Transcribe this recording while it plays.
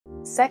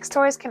Sex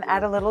toys can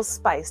add a little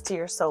spice to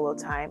your solo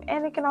time,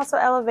 and it can also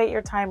elevate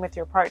your time with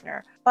your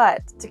partner.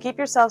 But to keep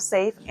yourself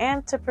safe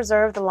and to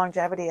preserve the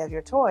longevity of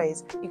your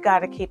toys, you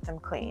gotta keep them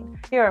clean.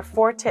 Here are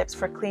 4 tips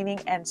for cleaning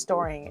and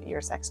storing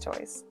your sex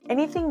toys.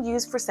 Anything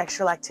used for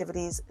sexual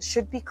activities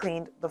should be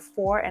cleaned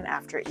before and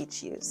after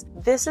each use.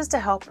 This is to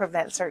help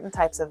prevent certain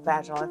types of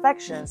vaginal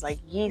infections like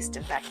yeast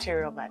and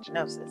bacterial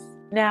vaginosis.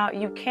 Now,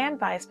 you can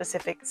buy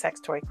specific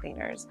sex toy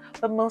cleaners,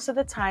 but most of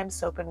the time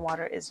soap and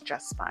water is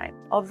just fine.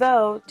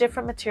 Although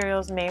different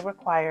materials may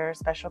require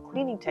special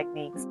cleaning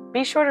techniques,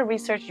 be sure to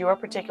research your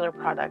particular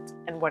product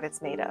and what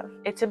it's made of.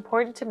 It's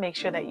important to make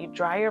sure that you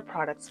dry your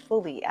products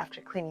fully after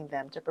cleaning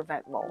them to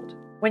prevent mold.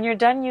 When you're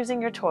done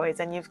using your toys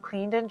and you've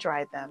cleaned and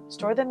dried them,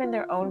 store them in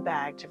their own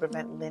bag to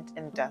prevent lint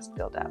and dust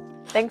buildup.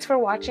 Thanks for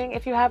watching.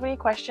 If you have any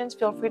questions,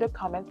 feel free to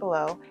comment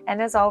below.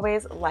 And as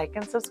always, like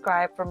and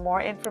subscribe for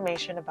more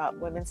information about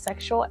women's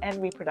sexual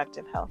and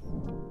reproductive health.